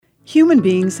Human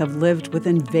beings have lived with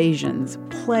invasions,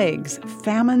 plagues,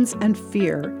 famines, and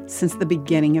fear since the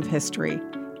beginning of history.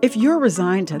 If you're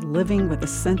resigned to living with a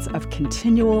sense of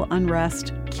continual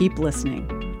unrest, keep listening.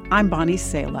 I'm Bonnie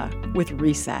Sala with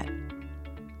Reset.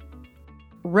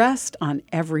 Rest on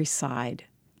every side.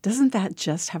 Doesn't that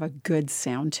just have a good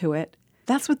sound to it?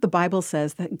 That's what the Bible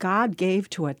says that God gave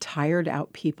to a tired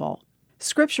out people.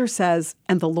 Scripture says,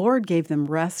 "And the Lord gave them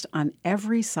rest on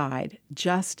every side,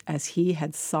 just as he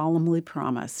had solemnly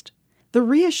promised." The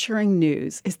reassuring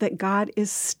news is that God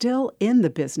is still in the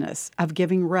business of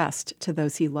giving rest to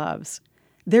those he loves.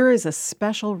 There is a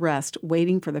special rest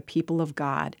waiting for the people of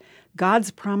God.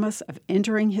 God's promise of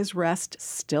entering his rest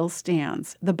still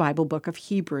stands, the Bible book of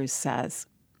Hebrews says.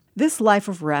 This life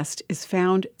of rest is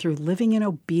found through living in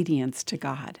obedience to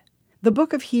God. The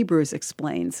book of Hebrews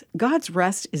explains, God's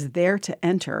rest is there to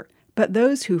enter, but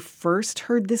those who first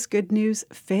heard this good news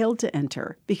failed to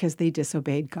enter because they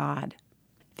disobeyed God.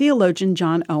 Theologian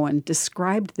John Owen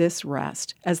described this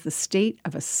rest as the state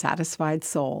of a satisfied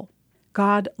soul.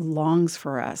 God longs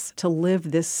for us to live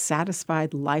this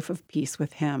satisfied life of peace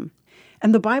with him,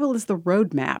 and the Bible is the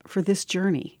roadmap for this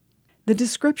journey. The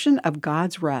description of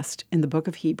God's rest in the book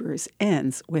of Hebrews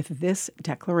ends with this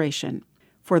declaration,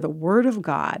 "For the word of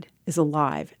God is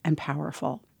alive and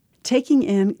powerful." Taking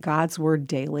in God's word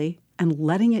daily and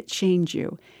letting it change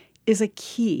you is a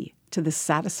key to the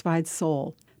satisfied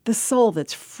soul, the soul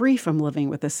that's free from living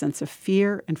with a sense of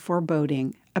fear and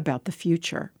foreboding about the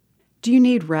future. Do you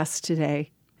need rest today?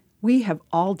 We have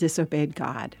all disobeyed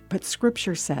God, but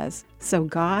Scripture says, so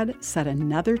God set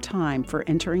another time for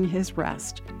entering his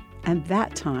rest, and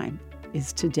that time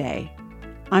is today.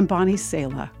 I'm Bonnie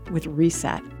Sala with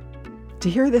Reset. To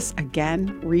hear this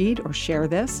again, read or share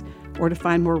this, or to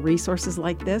find more resources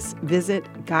like this, visit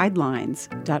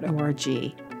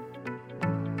guidelines.org.